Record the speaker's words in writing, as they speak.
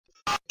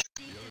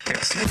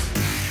We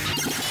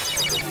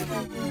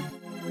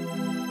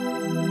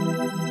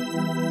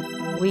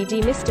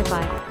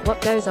demystify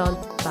what goes on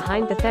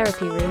behind the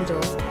therapy room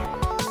doors.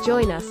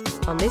 Join us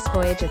on this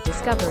voyage of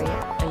discovery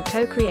and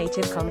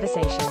co-creative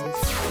conversations.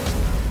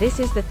 This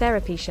is The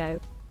Therapy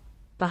Show,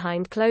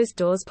 Behind Closed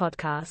Doors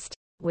podcast,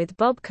 with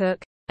Bob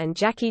Cooke and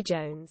Jacci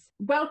Jones.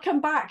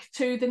 Welcome back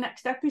to the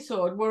next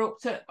episode. We're up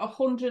to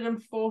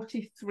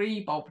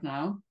 143, Bob,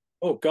 now.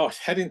 Oh, gosh,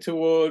 heading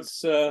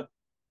towards,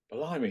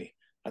 blimey,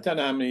 I don't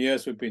know how many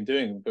years we've been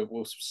doing, but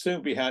we'll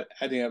soon be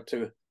heading up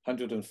to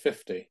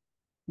 150.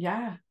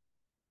 Yeah.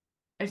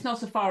 It's not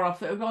so far off.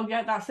 Well,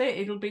 yeah, that's it.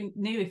 It'll be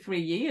nearly 3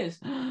 years.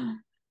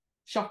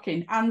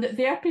 Shocking. And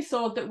the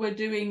episode that we're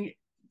doing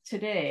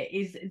today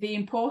is the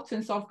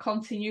importance of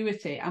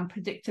continuity and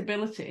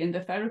predictability in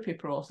the therapy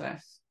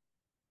process.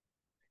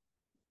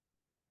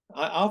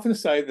 I often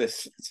say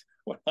this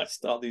when I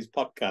start these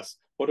podcasts,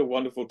 what a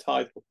wonderful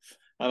title.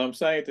 And I'm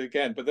saying it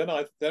again, but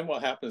then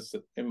what happens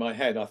in my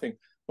head, I think,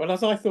 well,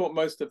 as I thought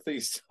most of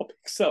these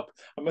topics up,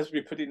 I must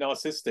be pretty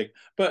narcissistic.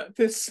 But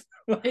this...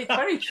 It's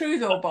very true,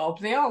 though, Bob.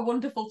 They are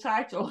wonderful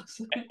titles.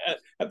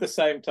 At the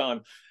same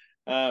time,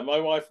 my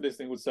wife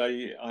listening would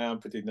say I am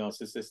pretty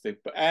narcissistic.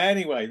 But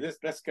anyway,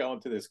 let's get on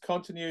to this.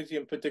 Continuity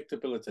and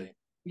predictability.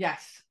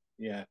 Yes.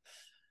 Yeah.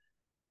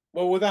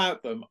 Well,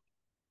 without them,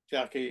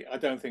 Jacci, I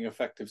don't think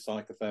effective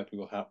psychotherapy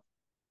will happen.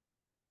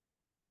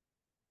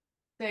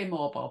 Say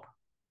more, Bob.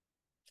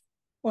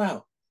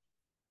 Well,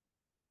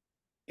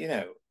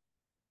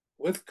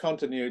 with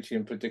continuity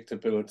and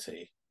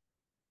predictability,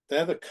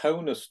 they're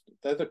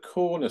the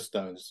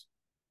cornerstones,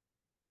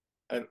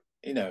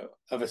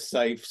 of a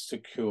safe,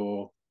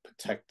 secure,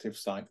 protective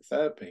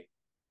psychotherapy.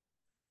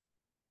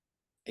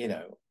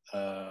 And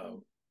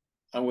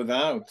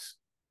without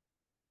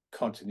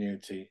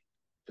continuity,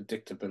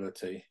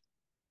 predictability,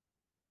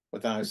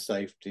 without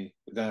safety,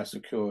 without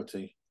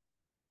security,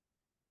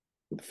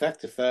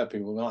 effective therapy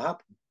will not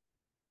happen.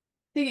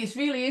 I think it's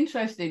really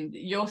interesting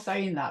you're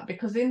saying that,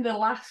 because in the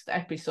last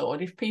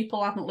episode, if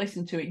people haven't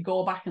listened to it,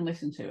 go back and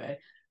listen to it.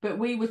 But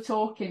we were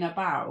talking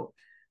about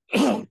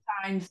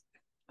sometimes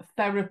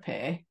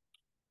therapy,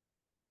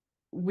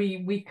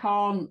 we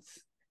can't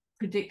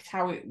predict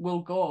how it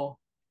will go.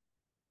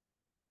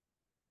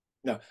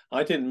 No,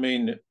 I didn't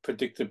mean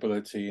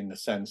predictability in the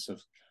sense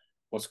of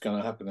what's going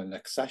to happen in the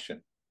next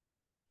session.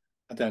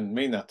 I don't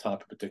mean that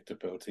type of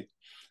predictability.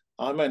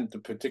 I meant the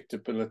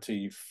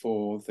predictability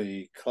for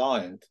the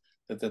client,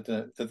 that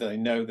they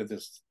know that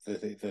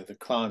the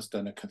client's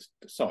the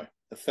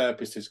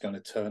therapist is going to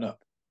turn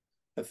up.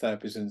 The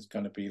therapist is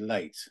going to be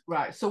late.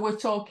 Right. So we're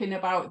talking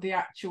about the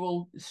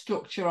actual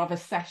structure of a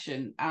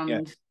session,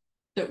 and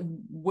that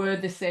we're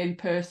the same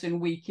person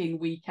week in,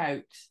 week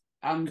out,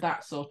 and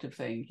that sort of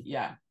thing.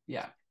 Yeah.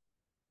 Yeah.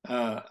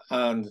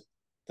 And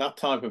that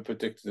type of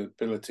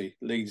predictability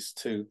leads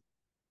to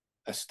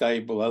a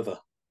stable other.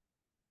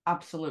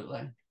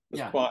 Absolutely.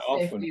 Yeah. Quite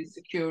Safety often, and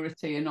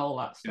security and all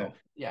that stuff.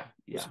 Yeah.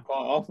 It's quite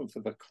often for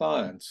the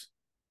clients,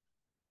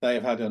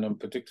 they've had an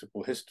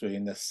unpredictable history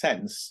in the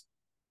sense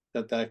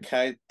that their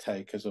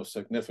caretakers or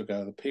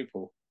significant other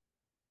people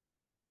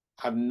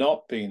have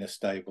not been a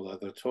stable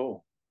other at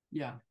all.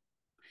 Yeah.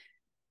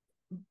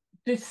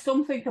 There's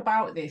something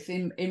about this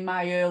in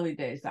my early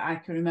days that I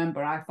can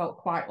remember I felt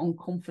quite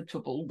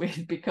uncomfortable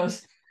with,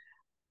 because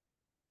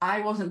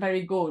I wasn't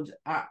very good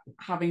at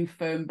having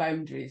firm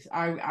boundaries.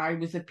 I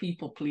was a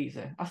people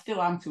pleaser. I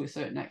still am to a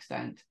certain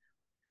extent.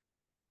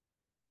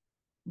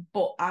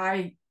 But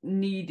I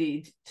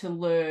needed to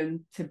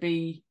learn to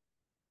be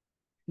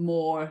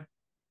more,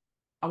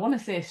 I want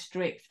to say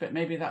strict, but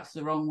maybe that's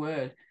the wrong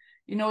word.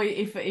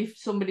 If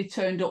somebody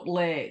turned up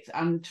late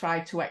and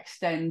tried to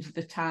extend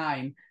the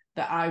time,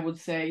 that I would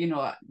say,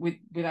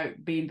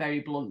 without being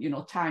very blunt,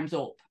 time's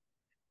up.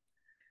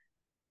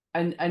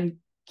 And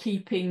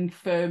keeping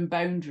firm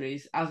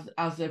boundaries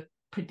as a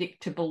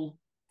predictable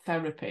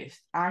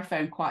therapist, I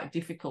found quite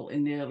difficult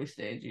in the early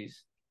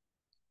stages.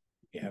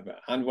 Yeah,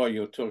 and while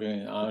you're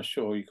talking, I'm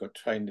sure you got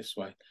trained this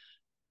way,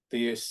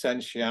 the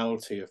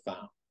essentiality of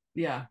that.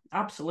 Yeah,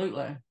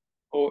 absolutely.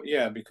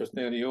 Because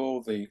nearly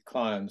all the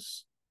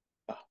clients,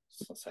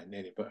 let's not say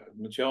nearly, but a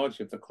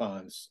majority of the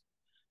clients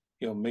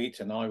you'll meet,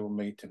 and I will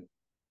meet, and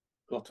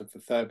a lot of the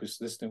therapists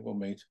listening will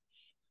meet,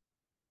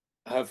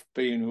 have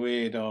been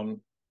reared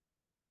on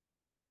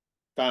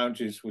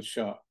boundaries which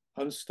are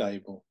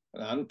unstable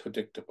and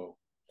unpredictable.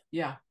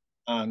 Yeah.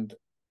 And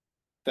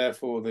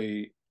therefore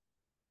the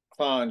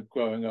client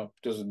growing up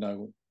didn't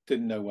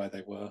know where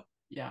they were.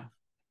 Yeah.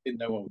 Didn't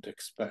know what to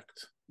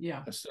expect.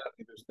 Yeah. And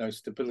certainly there's no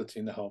stability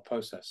in the whole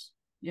process.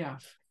 Yeah.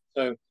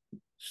 So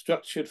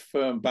structured,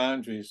 firm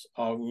boundaries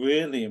are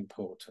really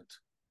important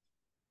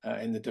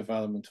in the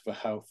development of a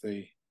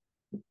healthy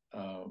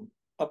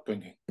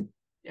upbringing.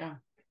 Yeah.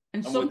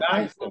 And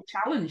sometimes we'll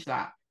challenge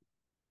that.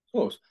 Of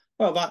course.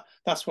 Well,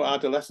 that's what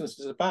adolescence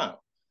is about.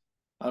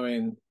 I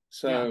mean,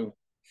 the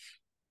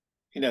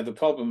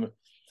problem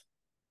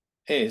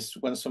is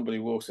when somebody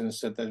walks in and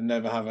said they've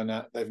never had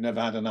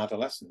an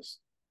adolescence.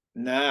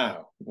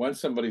 Now, when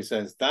somebody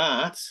says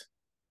that,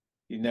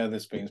 you know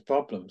there's been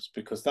problems,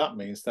 because that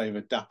means they've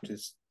adapted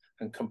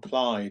and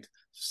complied to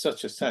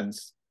such a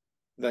sense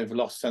they've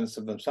lost sense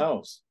of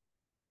themselves.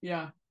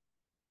 Yeah.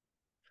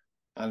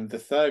 And the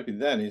therapy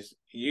then is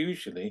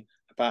usually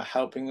about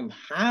helping them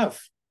have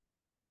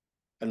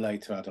a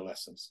later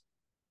adolescence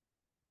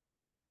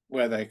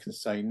where they can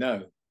say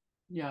no.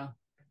 Yeah.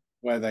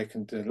 Where they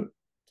can do,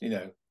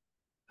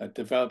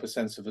 develop a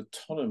sense of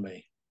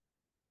autonomy,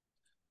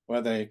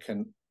 where they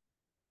can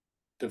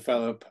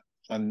develop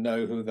and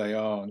know who they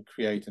are and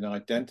create an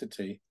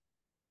identity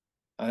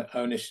and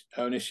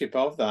ownership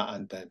of that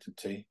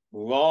identity,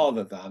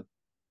 rather than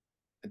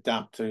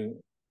adapt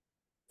to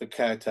the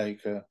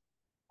caretaker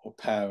or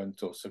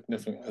parent or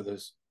significant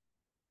others'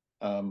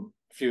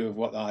 view of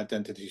what that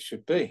identity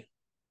should be.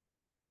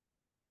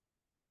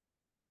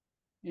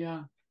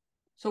 Yeah.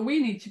 So we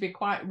need to be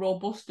quite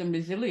robust and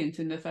resilient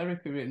in the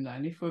therapy room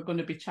then, if we're going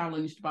to be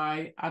challenged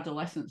by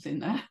adolescents in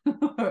there.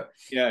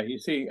 Yeah, you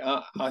see,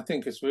 I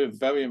think it's really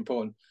very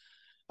important.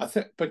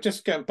 But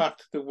just getting back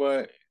to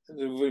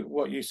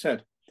what you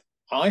said,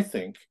 I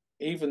think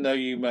even though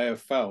you may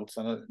have felt,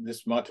 and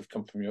this might have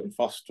come from your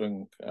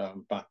fostering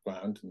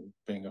background and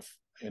being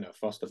a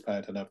foster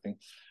parent and everything,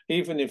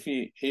 even if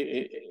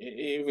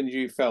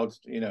you felt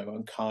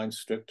unkind,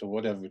 strict, or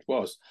whatever it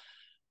was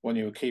when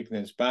you were keeping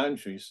those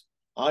boundaries,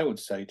 I would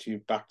say to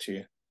you,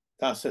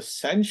 that's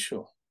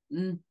essential.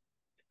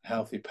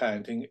 Healthy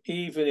parenting,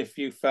 even if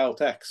you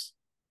felt X.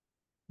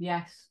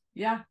 Yes.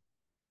 Yeah.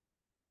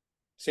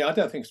 See, I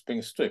don't think it's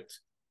being strict.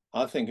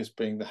 I think it's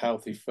being the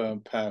healthy, firm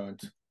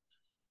parent,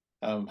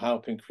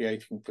 helping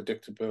creating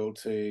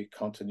predictability,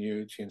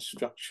 continuity, and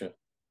structure.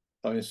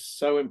 I mean, it's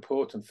so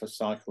important for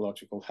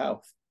psychological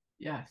health.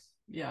 Yes.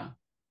 Yeah.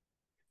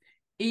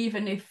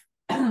 Even if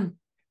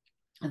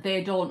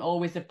they don't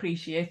always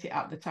appreciate it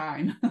at the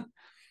time.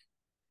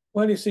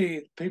 Well, you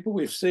see, people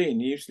we've seen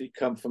usually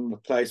come from a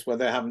place where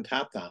they haven't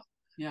had that.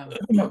 Yeah.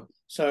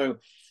 So,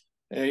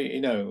 they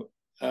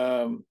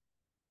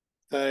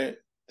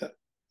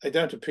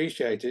don't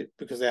appreciate it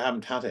because they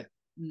haven't had it.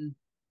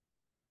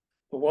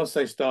 But once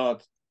they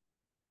start,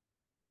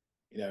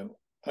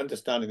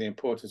 understanding the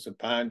importance of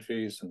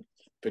boundaries and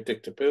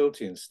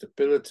predictability and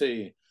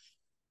stability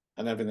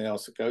and everything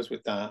else that goes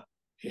with that,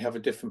 you have a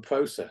different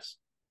process.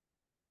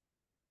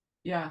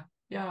 Yeah.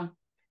 Yeah.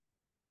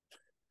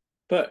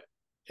 But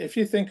if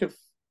you think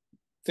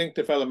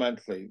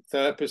developmentally,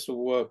 therapists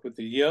will work with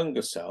the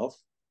younger self,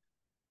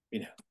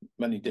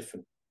 many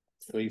different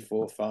 3,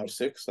 4, 5,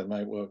 6, they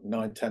may work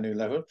 9, 10,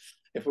 11.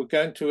 If we're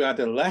going to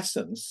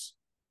adolescence,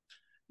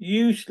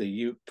 usually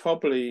you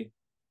probably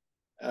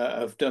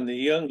have done the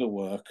younger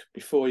work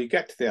before you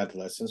get to the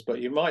adolescence,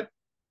 but you might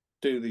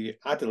do the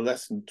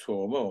adolescent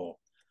trauma or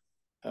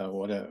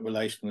whatever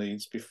relational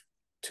needs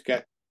to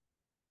get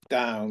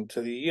down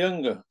to the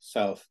younger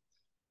self.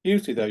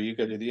 Usually, though, you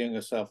go to the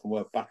younger self and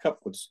work back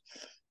upwards.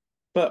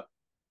 But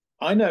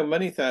I know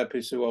many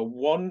therapists who are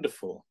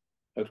wonderful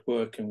at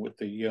working with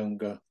the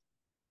younger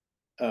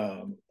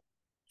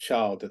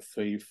child at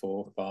 3,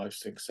 4, 5,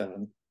 6,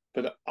 7,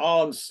 but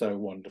aren't so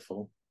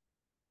wonderful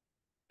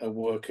at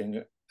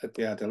working at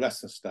the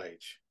adolescent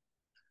stage.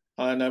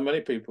 I know many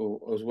people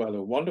as well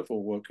are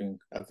wonderful working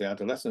at the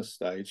adolescent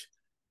stage,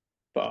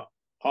 but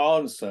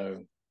aren't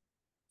so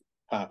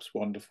perhaps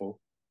wonderful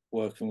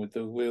working with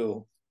the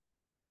real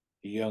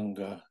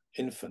younger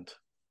infant.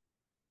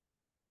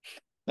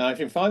 Now, if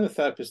you find a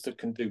therapist that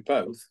can do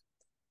both,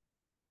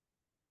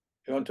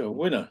 you're onto a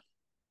winner.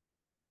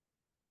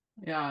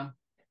 Yeah.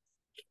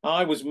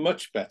 I was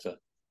much better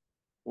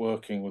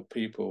working with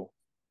people,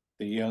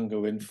 the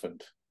younger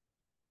infant.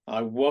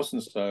 I thought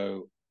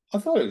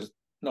it was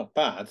not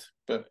bad,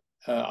 but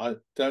I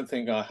don't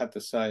think I had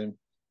the same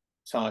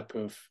type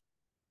of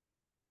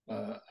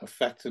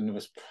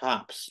effectiveness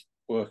perhaps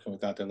working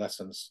with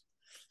adolescents.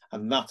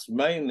 And that's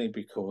mainly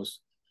because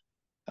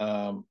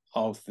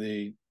of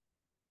the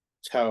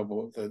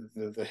terrible,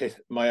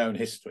 my own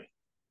history.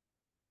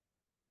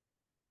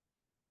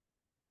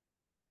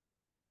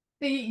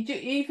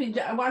 Even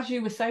as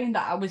you were saying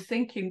that, I was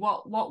thinking,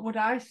 what would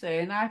I say?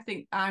 And I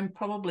think I'm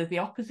probably the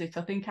opposite.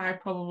 I think I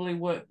probably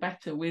work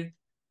better with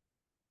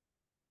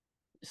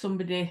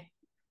somebody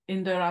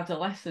in their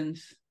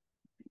adolescence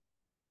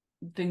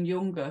than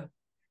younger.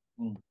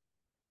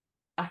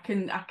 I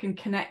can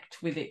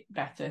connect with it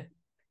better.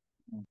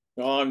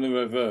 I'm the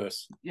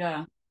reverse.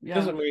 Yeah.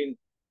 Doesn't mean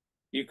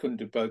you couldn't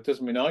do both.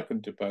 Doesn't mean I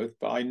couldn't do both.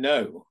 But I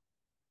know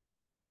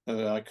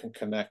that I can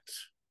connect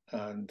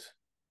and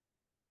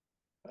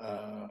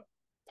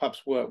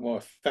perhaps work more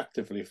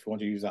effectively, if you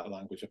want to use that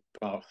language.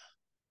 I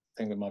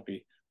think there might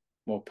be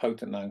more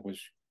potent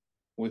language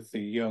with the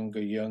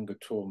younger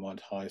trauma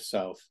and higher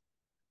self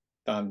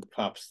than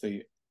perhaps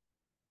the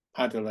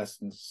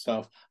adolescent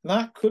self. And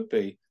that could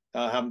be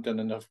that I haven't done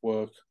enough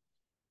work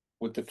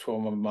with the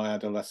trauma of my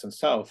adolescent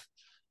self.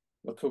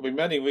 There could be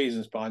many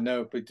reasons, but I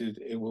know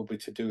it will be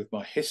to do with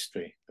my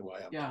history, the way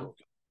I'm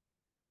talking.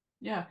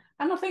 Yeah,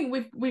 and I think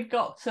we've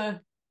got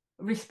to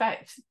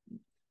respect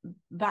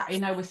that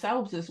in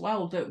ourselves as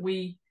well, that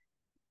we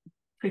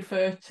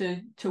prefer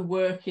to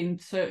work in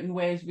certain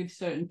ways with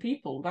certain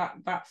people.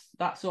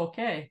 That's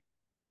okay.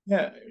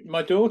 Yeah,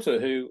 my daughter,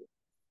 who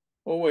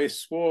always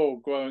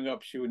swore growing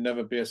up she would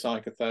never be a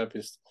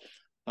psychotherapist.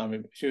 I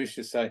mean, she used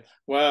to say,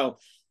 well,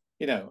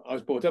 you know, I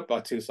was brought up by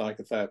two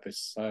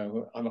psychotherapists,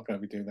 so I'm not going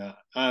to be doing that.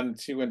 And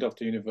she went off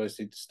to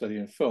university to study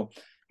in film.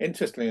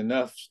 Interestingly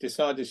enough, she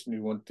decided she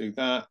didn't want to do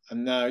that.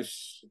 And now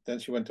then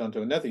she went on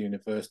to another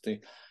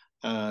university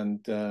and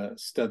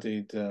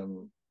studied,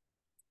 you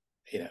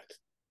know,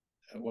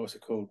 what was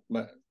it called?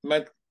 I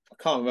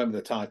can't remember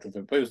the title of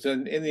it, but it was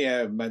in the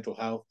area of mental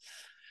health.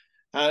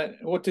 And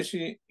what does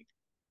she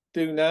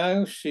do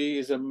now? She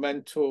is a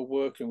mentor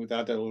working with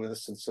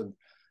adolescents and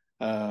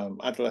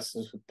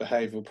adolescents with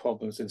behavioural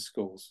problems in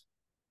schools.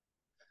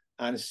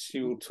 And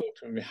she will talk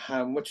to me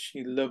how much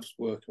she loves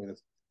working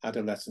with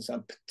adolescents,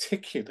 and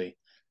particularly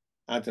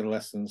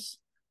adolescents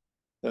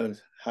that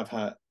have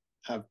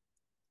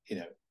you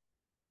know,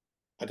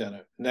 I don't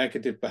know,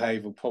 negative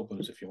behavioural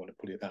problems, if you want to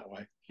put it that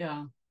way.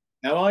 Yeah.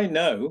 Now, I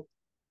know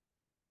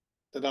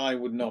that I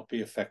would not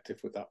be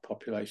effective with that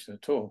population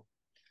at all.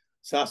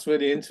 So that's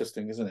really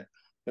interesting, isn't it?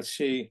 That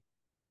she,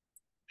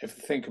 if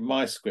you think of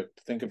my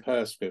script, think of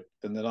her script,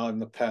 and that I'm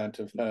the parent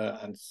of her,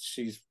 and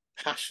she's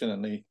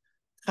passionately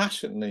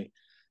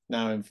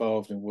now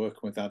involved in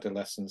working with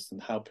adolescents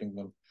and helping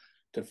them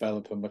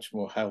develop a much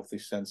more healthy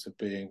sense of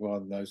being rather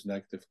than those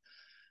negative.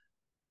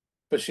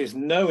 But she has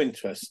no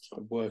interest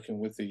in working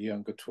with the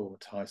younger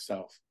traumatized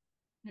self.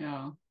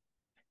 Yeah.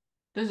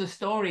 There's a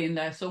story in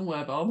there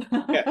somewhere, Bob.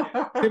 Yeah,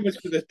 too much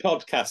for this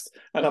podcast,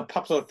 and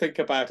perhaps I'll think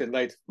about it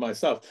later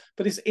myself.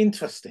 But it's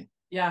interesting.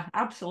 Yeah,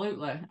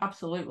 absolutely,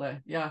 absolutely.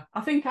 Yeah,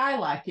 I think I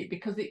like it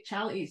because it's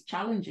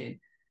challenging.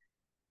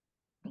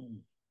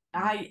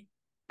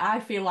 I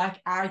feel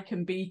like I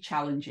can be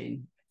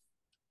challenging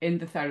in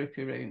the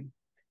therapy room.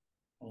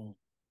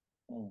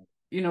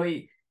 You know,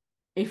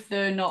 if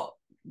they're not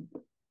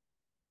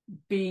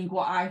being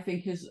what I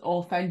think is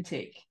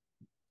authentic,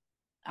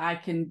 I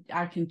can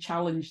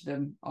challenge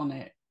them on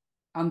it,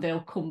 and they'll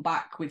come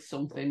back with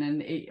something,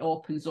 and it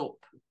opens up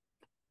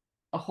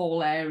a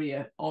whole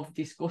area of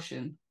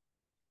discussion.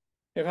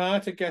 If I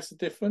had to guess the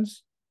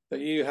difference,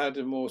 that you had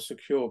a more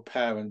secure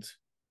parent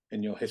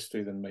in your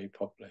history than me,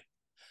 probably.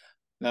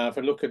 Now, if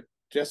I look at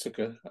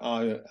Jessica,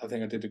 I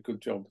think I did a good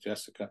job with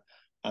Jessica,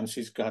 and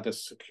she's got a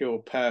secure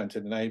parent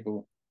and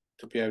able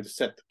to be able to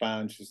set the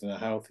boundaries in a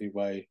healthy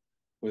way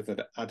with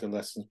an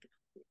adolescent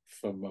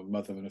from a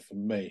mother and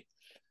from me.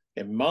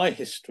 In my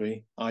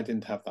history, I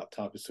didn't have that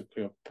type of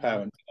secure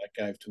parent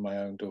that I gave to my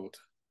own daughter.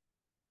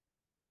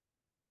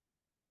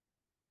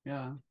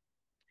 Yeah.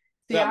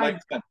 Does that make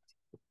sense?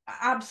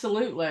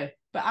 Absolutely.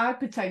 But I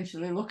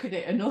potentially look at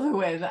it another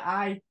way, that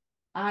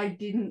I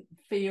didn't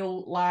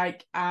feel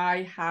like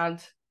I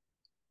had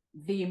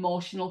the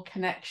emotional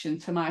connection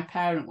to my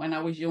parent when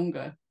I was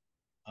younger.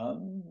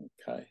 Oh,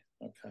 okay.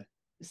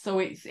 So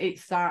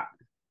it's that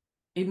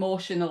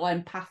emotional,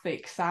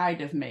 empathic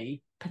side of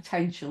me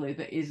potentially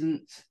that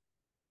isn't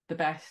the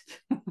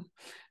best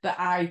that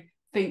I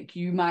think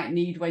you might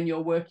need when you're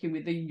working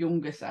with the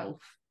younger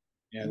self.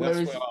 Yeah,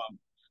 whereas that's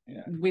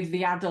where with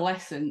the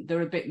adolescent,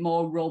 they're a bit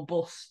more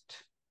robust.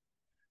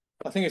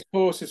 I think it's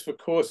horses for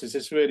courses.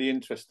 It's really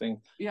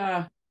interesting.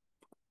 Yeah.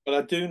 But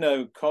I do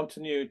know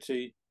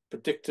continuity,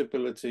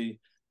 predictability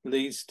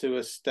leads to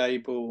a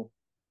stable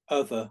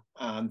other,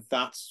 and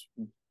that's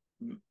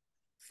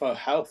for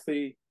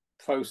healthy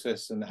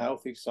process and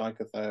healthy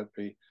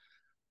psychotherapy.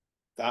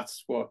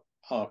 That's what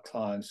our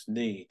clients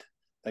need.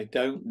 They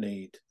don't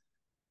need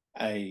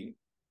a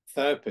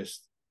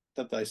therapist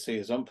that they see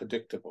as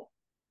unpredictable.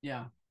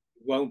 Yeah.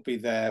 Won't be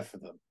there for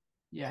them.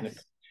 Yes. And a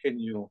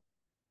continual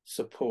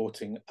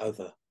supporting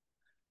other,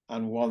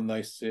 and one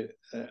they see,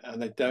 and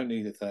they don't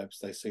need a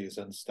therapist they see as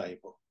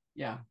unstable.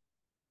 Yeah.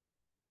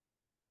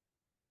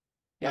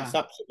 That's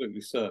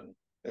absolutely certain.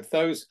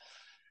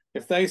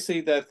 If they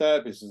see their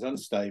therapist as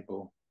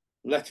unstable,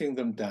 letting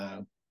them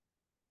down,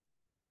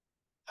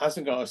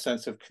 hasn't got a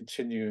sense of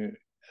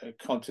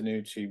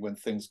continuity when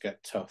things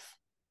get tough,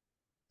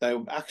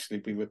 they'll actually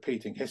be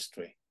repeating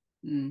history.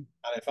 And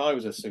if I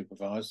was a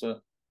supervisor,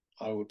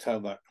 I would tell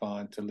that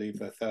client to leave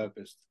their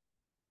therapist.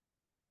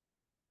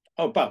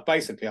 Oh, but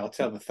basically, I'll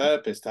tell the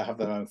therapist to have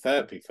their own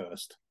therapy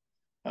first.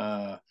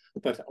 But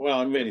what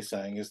I'm really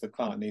saying is the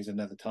client needs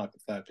another type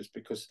of therapist,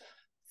 because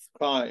the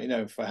client, you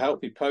know, for a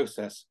healthy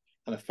process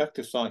and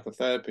effective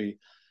psychotherapy,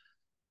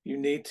 you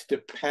need to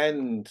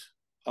depend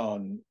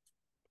on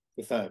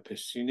the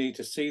therapist. You need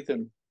to see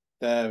them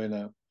there in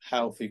a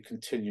healthy,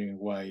 continuing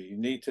way. You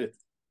need to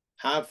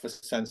have a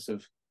sense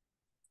of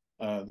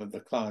that the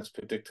client's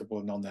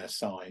predictable and on their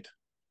side.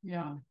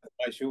 Yeah.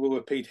 Otherwise, you will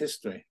repeat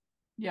history.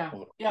 Yeah.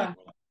 Yeah.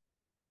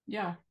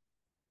 Yeah.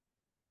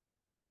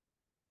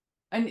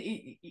 And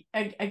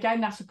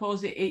again, I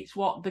suppose it's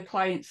what the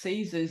client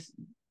sees as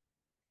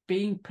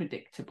being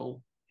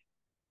predictable.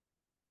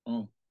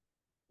 You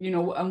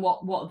know, and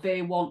what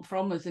they want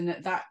from us, and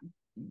that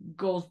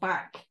goes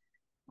back,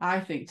 I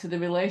think, to the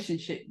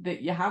relationship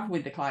that you have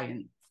with the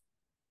client,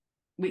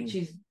 which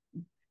is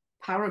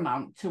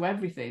paramount to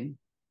everything.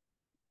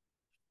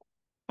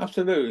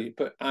 Absolutely.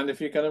 And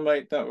if you're going to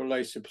make that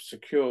relationship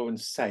secure and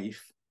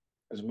safe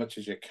as much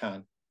as you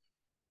can,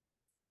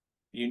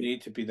 you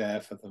need to be there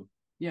for them.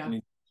 Yeah. You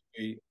need to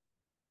be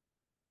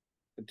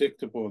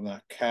predictable in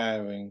that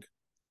caring,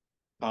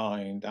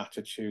 kind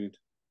attitude,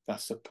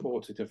 that's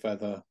supportive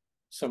of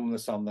someone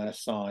that's on their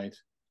side.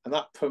 And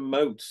that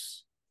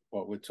promotes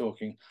what we're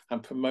talking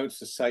and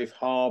promotes a safe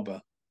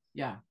harbour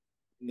in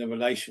the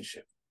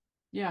relationship.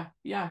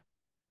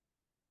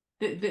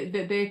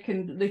 They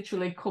can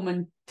literally come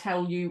and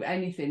tell you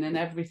anything and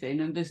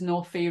everything, and there's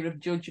no fear of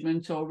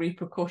judgment or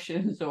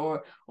repercussions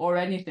or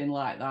anything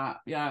like that.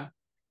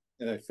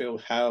 They feel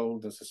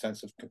held. There's a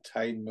sense of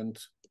containment.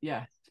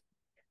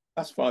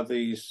 That's why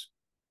these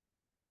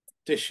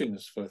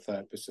conditions for a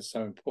therapist are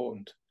so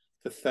important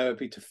for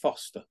therapy to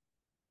foster.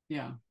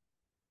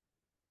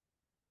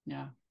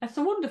 It's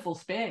a wonderful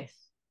space.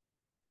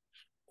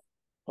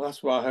 Well,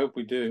 that's what I hope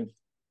we do.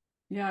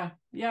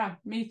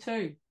 Me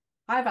too.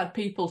 I've had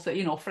people say,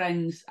 you know,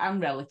 friends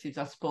and relatives,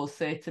 I suppose,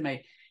 say to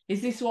me,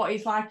 is this what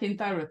it's like in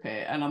therapy?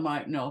 And I'm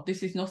like, no,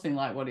 this is nothing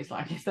like what it's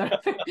like in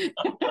therapy.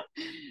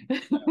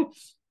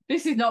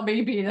 This is not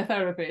me being a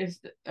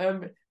therapist.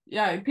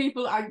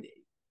 People,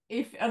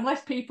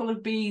 unless people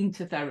have been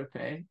to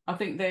therapy, I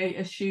think they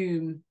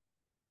assume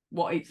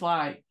what it's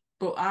like.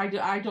 But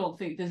I don't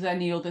think there's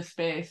any other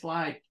space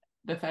like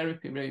the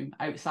therapy room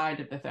outside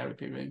of the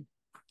therapy room.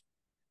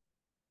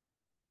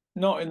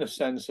 Not in the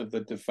sense of the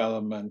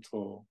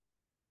developmental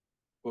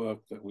work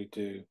that we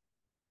do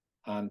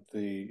and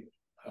the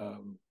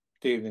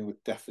dealing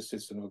with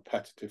deficits and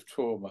repetitive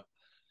trauma.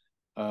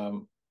 I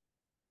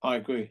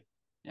agree.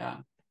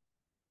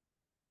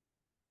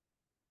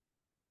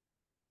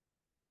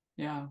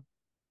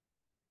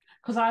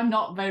 Because I'm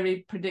not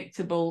very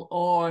predictable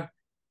or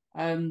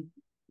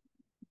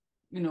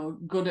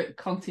good at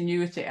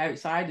continuity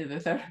outside of the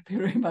therapy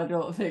room, I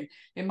don't think,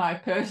 in my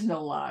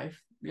personal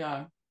life.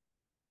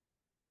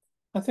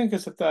 I think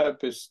as a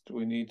therapist,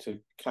 we need to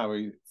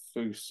carry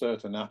through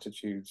certain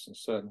attitudes and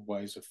certain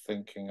ways of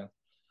thinking.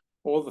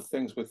 All the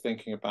things we're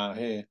thinking about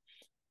here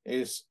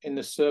is in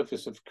the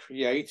service of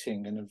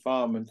creating an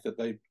environment that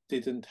they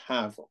didn't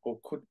have or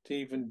couldn't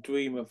even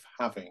dream of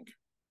having.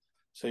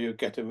 So you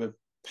get a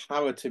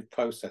reparative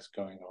process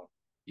going on.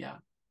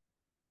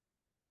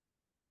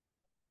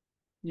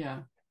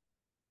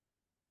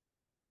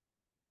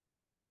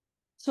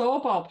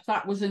 So, Bob,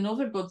 that was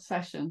another good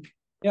session.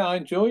 I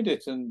enjoyed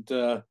it, and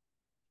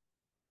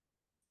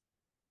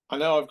I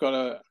know I've got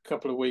a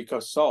couple of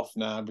weeks off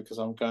now because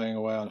I'm going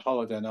away on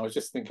holiday, and I was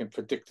just thinking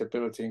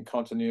predictability and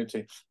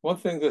continuity. One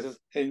thing that is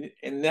in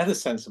another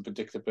sense of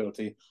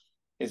predictability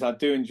is I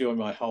do enjoy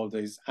my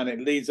holidays, and it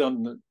leads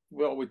on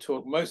what we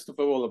talk most of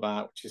all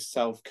about, which is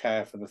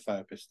self-care for the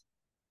therapist.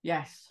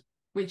 Yes,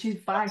 which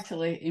is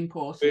vitally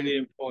important. Really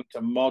important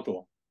to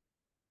model.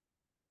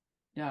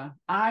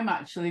 I'm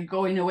actually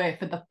going away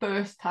for the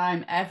first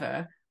time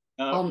ever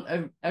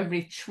on a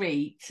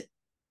retreat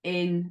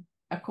in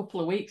a couple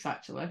of weeks,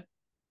 actually.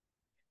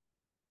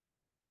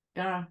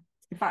 In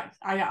fact,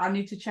 I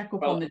need to check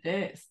up on the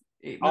dates.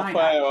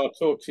 I'll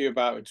talk to you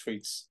about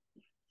retreats.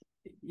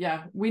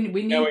 We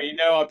need.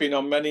 I've been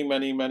on many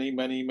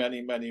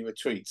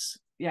retreats.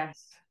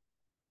 Yes.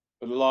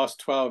 For the last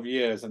 12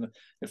 years, and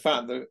in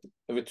fact, the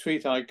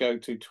retreat I go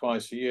to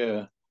twice a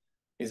year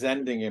is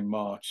ending in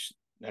March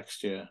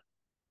next year,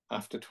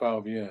 after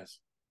 12 years.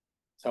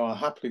 So I'll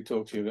happily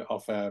talk to you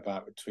off air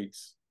about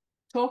retreats.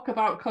 Talk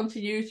about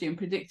continuity and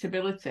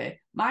predictability.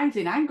 Mine's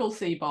in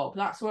Anglesey, Bob.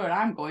 That's where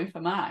I'm going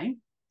for mine.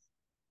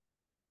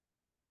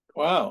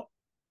 Well,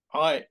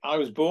 I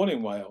was born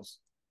in Wales.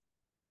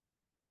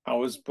 I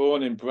was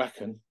born in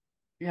Brecon.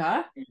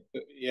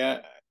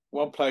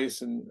 One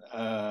place, and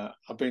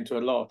I've been to a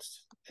lot,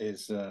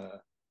 is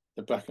the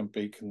Brecon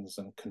Beacons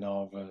and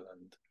Carnarvon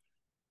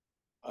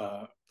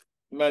and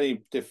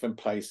many different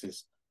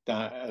places.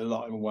 A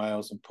lot in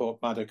Wales and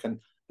Portmadog. And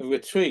the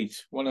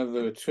retreat, one of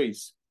the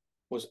retreats,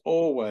 was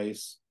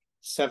always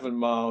 7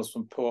 miles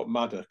from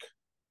Portmadog.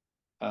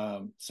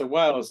 So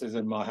Wales is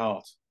in my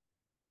heart.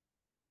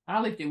 I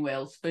lived in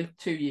Wales for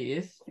 2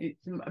 years.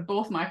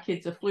 Both my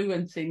kids are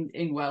fluent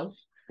in Welsh,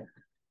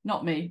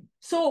 not me.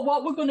 So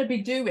what we're going to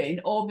be doing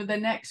over the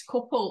next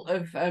couple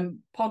of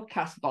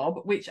podcasts,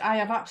 Bob, which I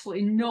have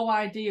absolutely no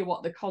idea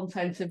what the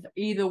content of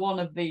either one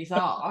of these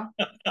are.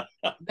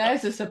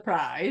 There's a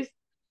surprise.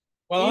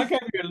 Well, I gave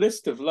you a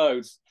list of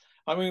loads.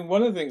 I mean,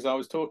 one of the things I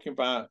was talking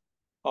about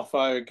off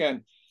air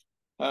again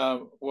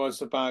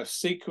was about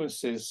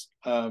sequences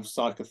of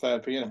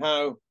psychotherapy and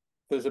how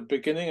there's a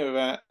beginning of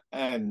an end.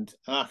 And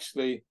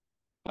actually,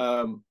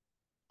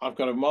 I've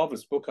got a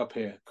marvelous book up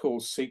here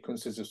called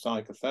Sequences of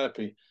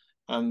Psychotherapy,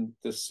 and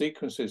the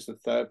sequences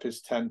that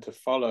therapists tend to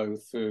follow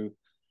through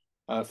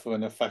for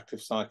an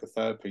effective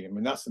psychotherapy. I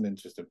mean, that's an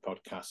interesting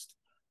podcast.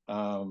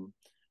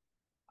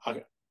 I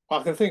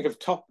can think of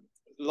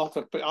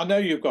but I know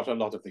you've got a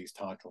lot of these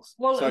titles.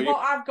 Well, so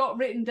what I've got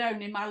written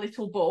down in my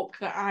little book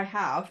that I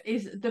have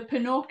is the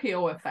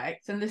Pinocchio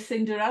effect and the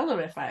Cinderella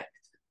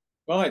effect.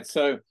 Right.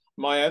 So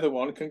my other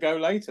one can go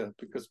later,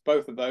 because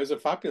both of those are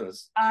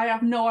fabulous. I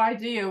have no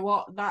idea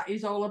what that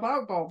is all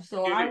about, Bob,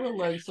 so I will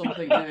learn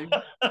something new.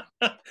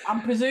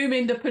 I'm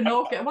presuming the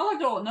Pinocchio. Well, I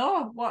don't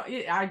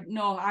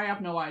know. I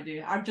have no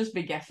idea. I've just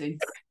been guessing.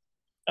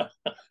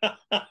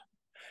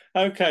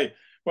 Okay.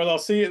 Well, I'll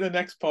see you at the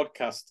next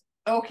podcast.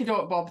 Okie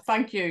doke, Bob.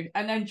 Thank you.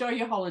 And enjoy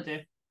your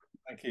holiday.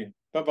 Thank you.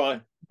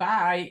 Bye-bye.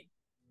 Bye.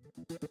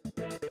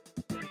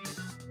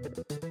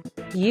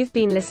 You've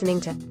been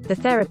listening to The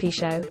Therapy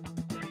Show,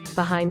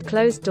 Behind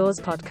Closed Doors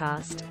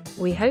podcast.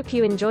 We hope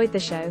you enjoyed the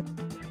show.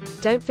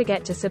 Don't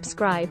forget to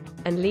subscribe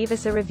and leave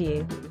us a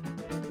review.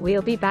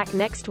 We'll be back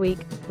next week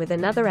with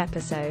another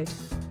episode.